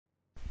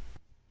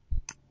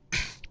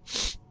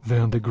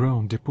The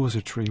underground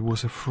depository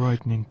was a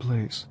frightening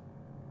place,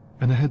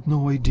 and I had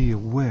no idea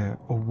where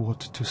or what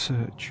to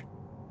search.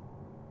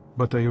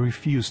 But I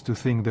refused to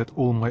think that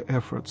all my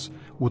efforts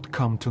would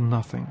come to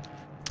nothing.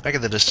 I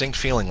get the distinct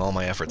feeling all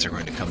my efforts are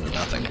going to come to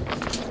nothing.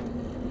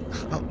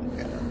 Oh,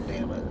 god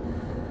damn it.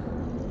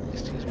 At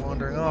least he's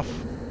wandering off.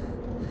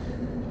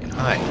 You can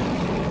hide.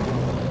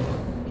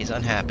 He's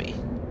unhappy.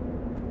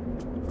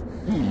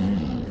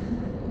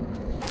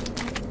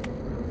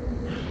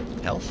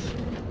 Health?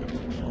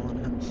 Fallen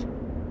health.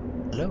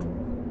 Hello?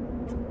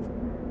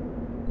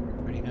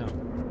 Where'd he go?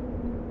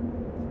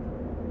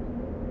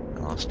 I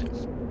lost him.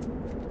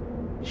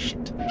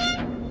 Shit.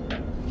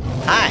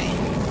 Hi!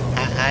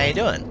 How you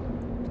doing?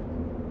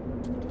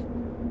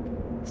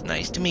 It's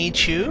nice to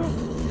meet you.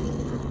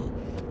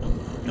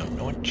 Don't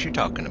know what you're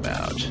talking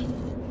about.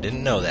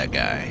 Didn't know that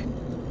guy.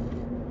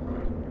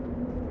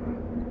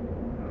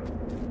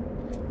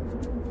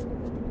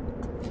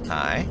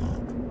 Hi.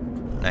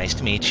 Nice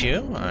to meet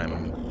you.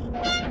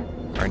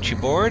 Aren't you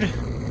bored?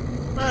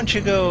 Why don't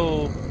you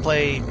go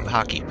play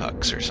hockey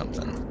pucks or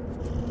something?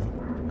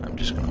 I'm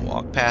just gonna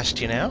walk past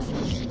you now.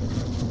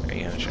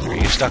 Are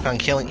you stuck on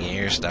killing me?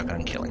 You're stuck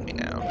on killing me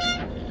now.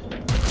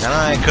 And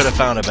I could have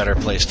found a better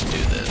place to do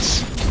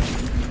this.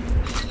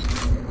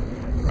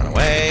 Run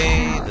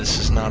away. This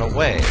is not a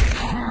way.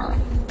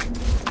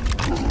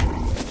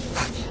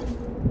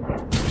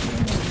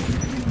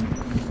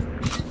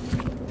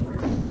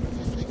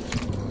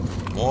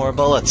 More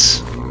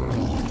bullets.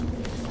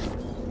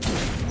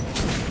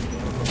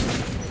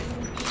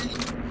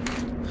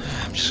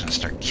 I'm just gonna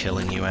start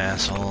killing you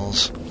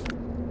assholes.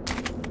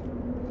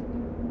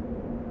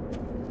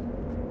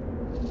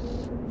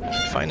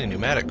 Find a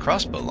pneumatic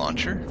crossbow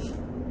launcher.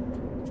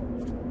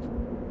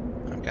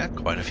 I've got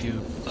quite a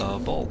few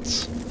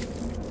bolts.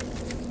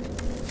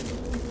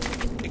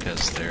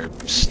 Because they're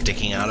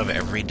sticking out of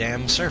every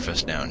damn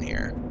surface down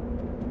here.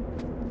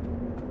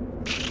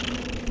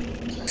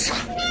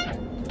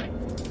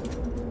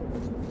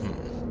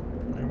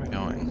 Where are we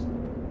going?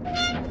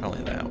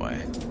 Probably that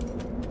way.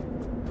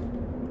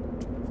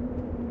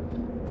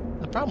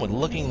 The problem with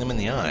looking them in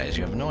the eyes,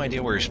 you have no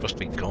idea where you're supposed to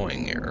be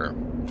going, or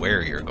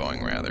where you're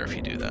going, rather, if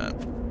you do that.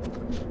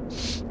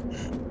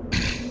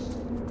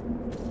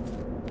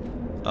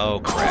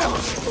 Oh, crap.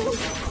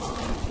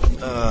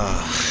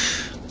 Ugh.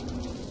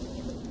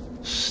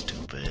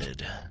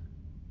 Stupid.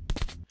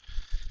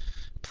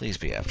 Please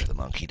be after the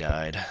monkey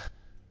died.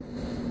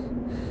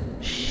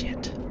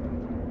 Shit.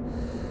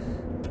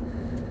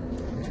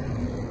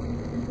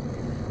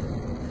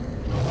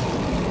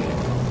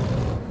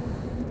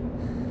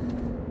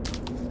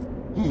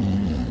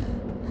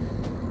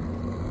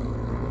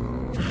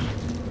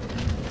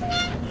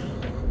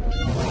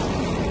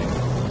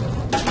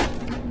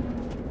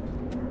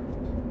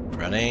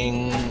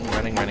 Running.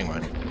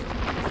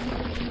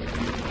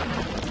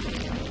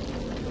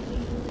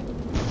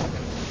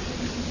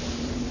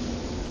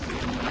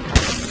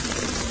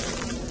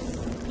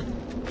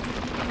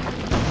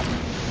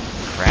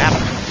 Crap.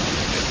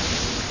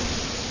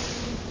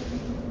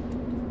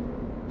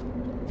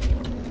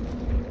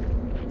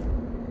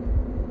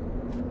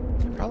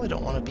 I probably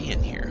don't want to be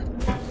in here.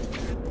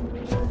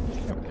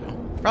 There we go.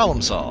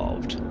 Problem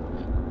solved.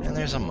 And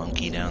there's a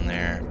monkey down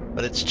there,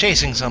 but it's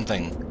chasing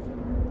something.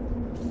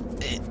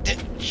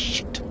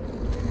 Shit.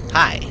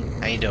 Hi,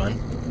 how you doing?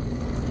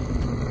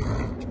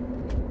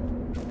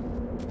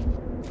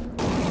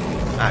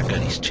 Ah,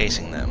 good, he's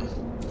chasing them.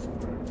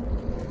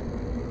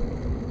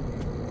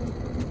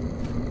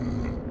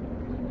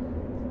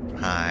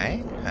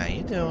 Hi, how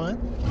you doing?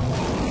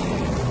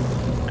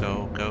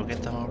 Go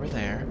get them over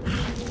there.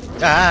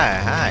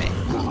 Hi.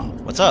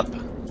 What's up?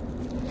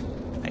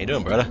 How you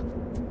doing, brother?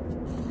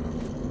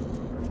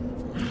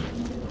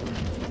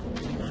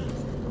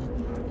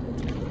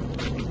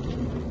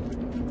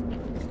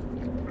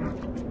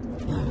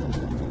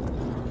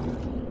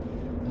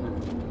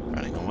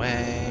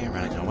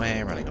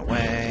 Running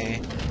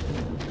away.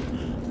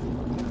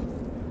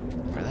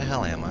 Where the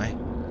hell am I?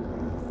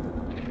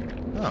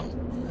 Oh,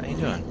 how you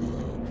doing?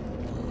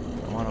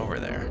 Come on over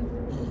there.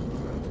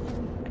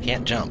 I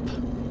can't jump.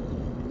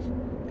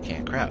 I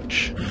can't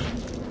crouch. I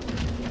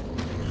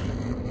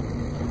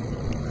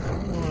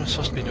don't know what I'm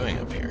supposed to be doing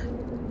up here.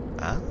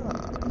 Ah.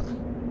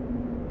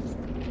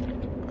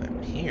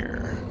 I'm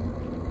here.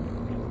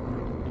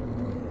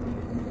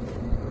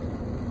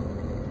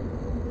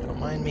 Don't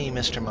mind me,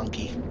 Mr.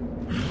 Monkey.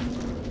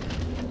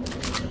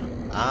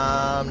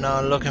 I'm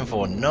not looking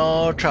for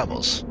no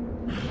troubles.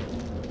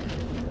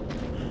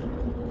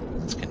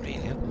 That's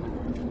convenient.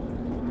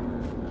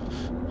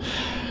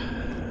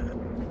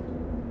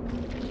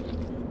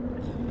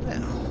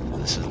 Well,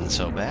 this isn't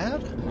so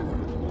bad.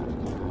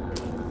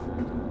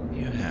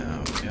 You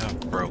have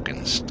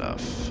broken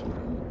stuff.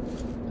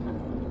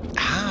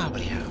 Ah,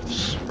 but you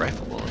have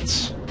rifle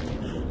bullets.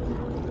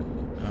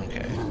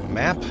 Okay,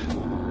 map?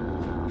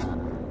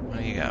 What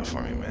do you got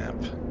for me, map?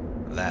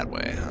 That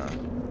way, huh?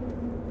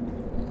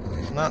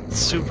 Not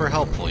super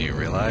helpful, you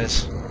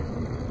realize.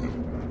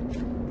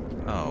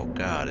 Oh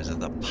god, is it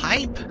the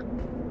pipe?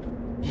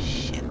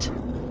 Shit.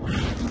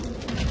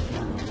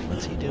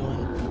 you doing?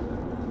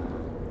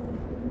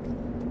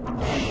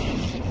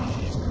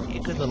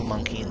 You good little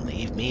monkey, and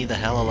leave me the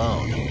hell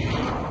alone.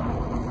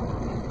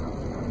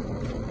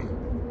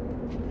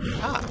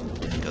 Ah,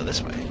 didn't go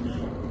this way.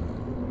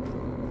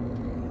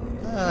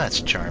 Oh,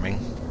 that's charming.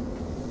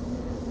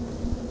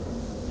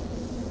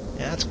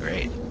 Yeah, that's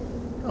great.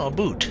 Oh, a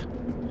boot.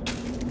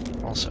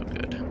 Also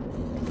good.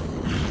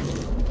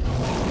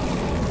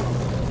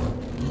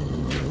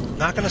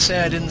 Not gonna say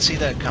I didn't see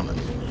that coming.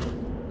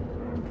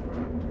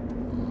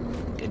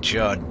 Get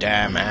your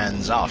damn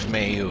hands off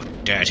me, you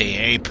dirty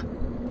ape!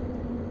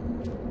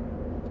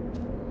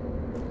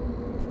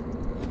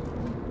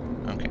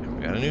 Okay,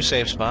 we got a new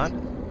save spot.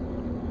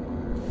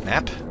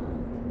 Map?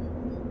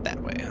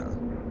 That way, huh?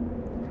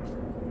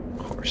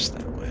 Of course,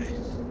 that way.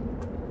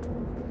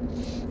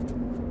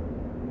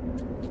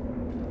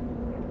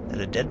 Is that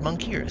a dead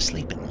monkey or a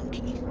sleeping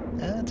monkey?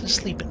 That's a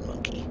sleeping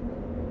monkey.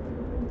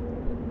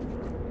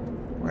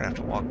 We're gonna have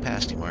to walk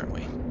past him, aren't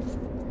we?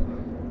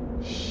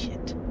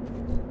 Shit.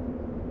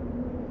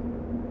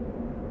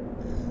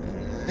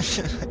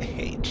 I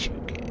hate you,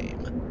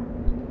 game.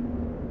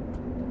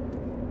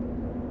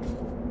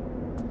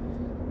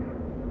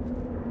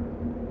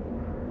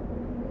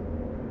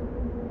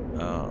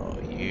 Oh,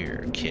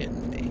 you're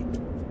kidding me.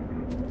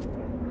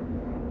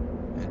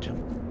 Can I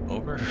jump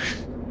over?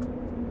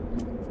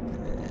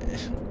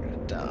 I'm gonna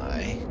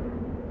die.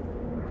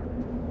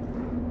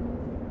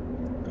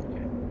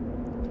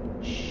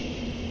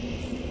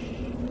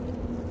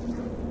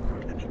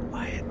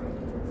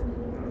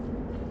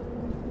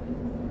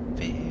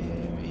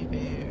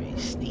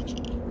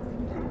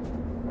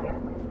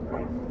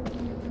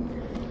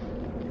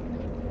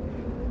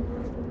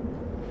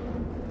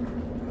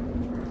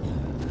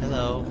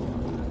 Hello.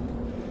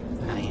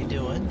 How you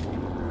doing?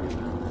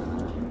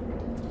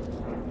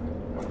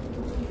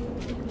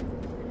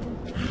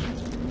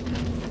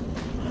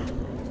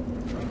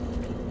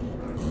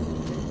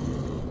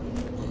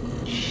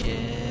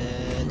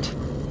 Shit.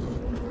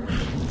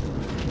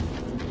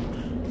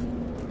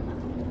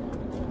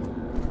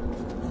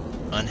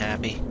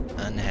 Unhappy.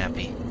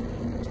 Unhappy.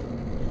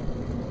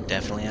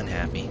 Definitely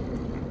unhappy.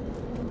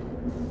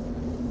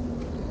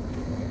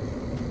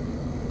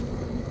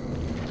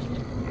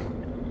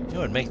 You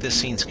know what would make this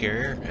scene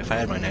scarier? If I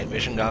had my night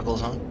vision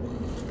goggles on.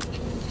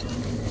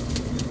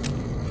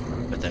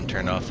 But then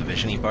turned off the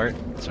vision-y part,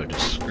 so it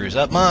just screws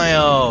up my...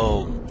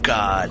 Oh,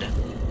 God.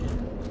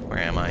 Where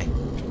am I?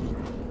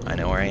 I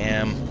know where I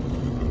am.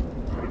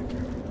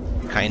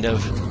 Kind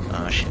of.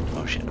 Oh, shit.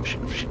 Oh, shit. Oh,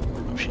 shit. Oh, shit.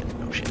 Oh, shit.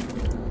 Oh, shit.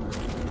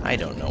 I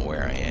don't know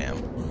where I am.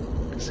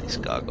 Because these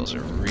goggles are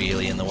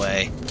really in the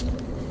way.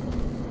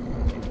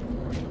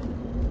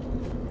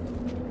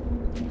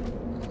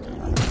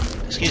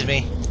 Excuse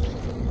me.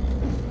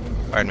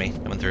 Pardon me,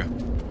 coming through.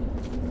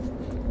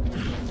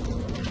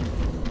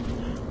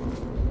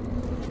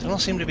 They don't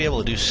seem to be able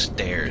to do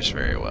stairs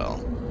very well,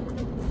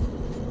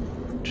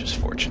 which is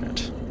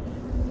fortunate.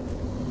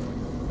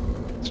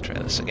 Let's try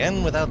this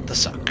again without the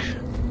suck.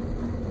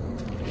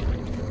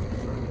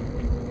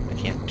 I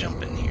can't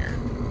jump in here.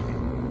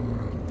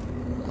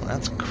 Well,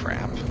 that's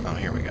crap. Oh,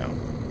 here we go.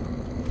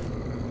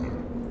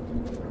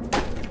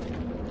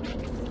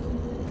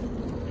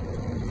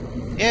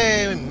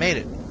 Yay, we made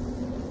it.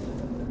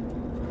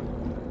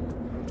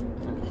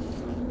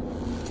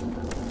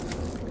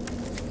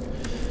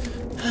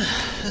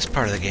 This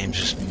part of the game's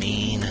just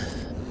mean.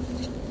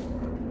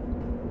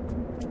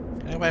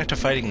 Can I go back to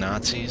fighting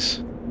Nazis?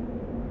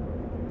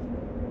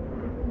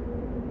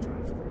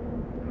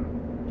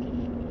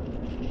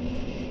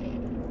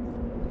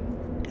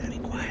 Gotta be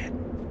quiet.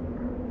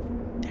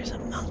 There's a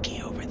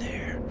monkey over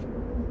there.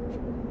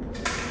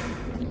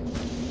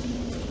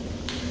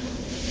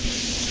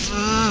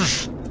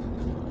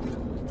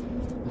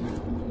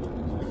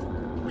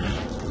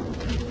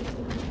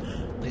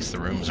 At least the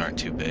rooms aren't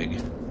too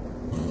big.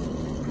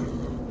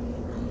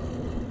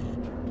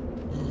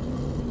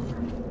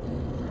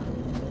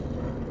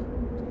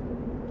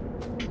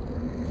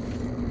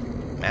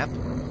 Map?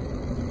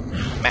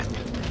 Map.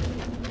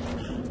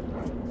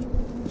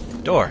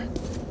 Door.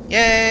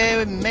 Yay,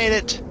 we made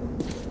it!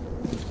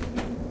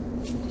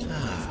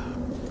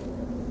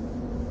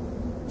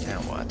 Now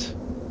what?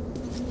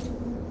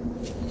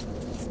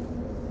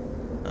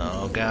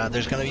 Oh god,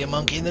 there's gonna be a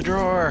monkey in the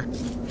drawer!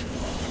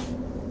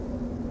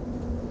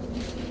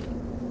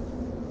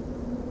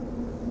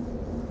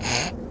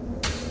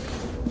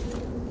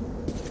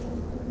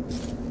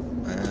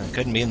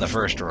 Couldn't be in the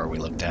first drawer we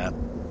looked at.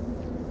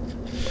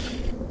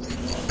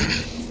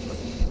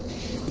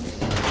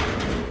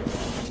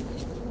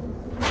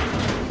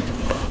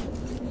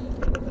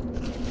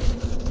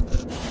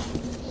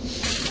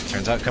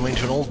 Turns out coming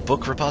to an old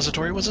book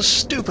repository was a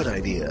stupid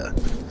idea.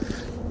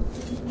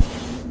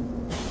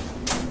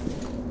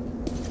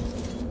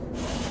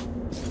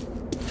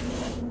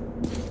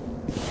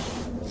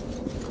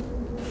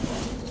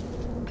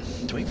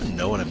 Do I even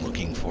know what I'm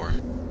looking for?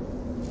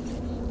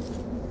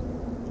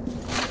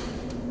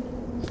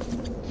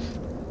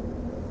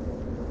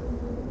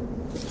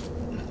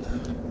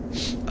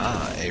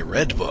 Ah, a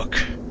red book.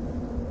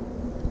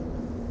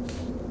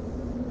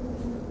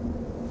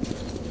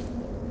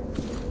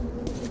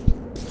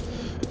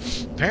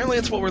 Apparently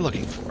it's what we're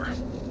looking for.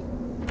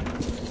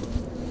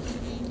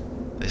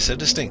 They said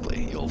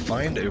distinctly, you'll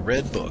find a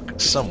red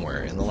book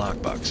somewhere in the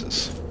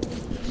lockboxes.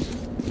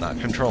 Not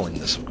controlling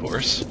this, of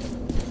course.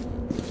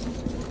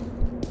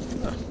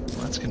 Oh, well,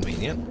 that's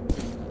convenient.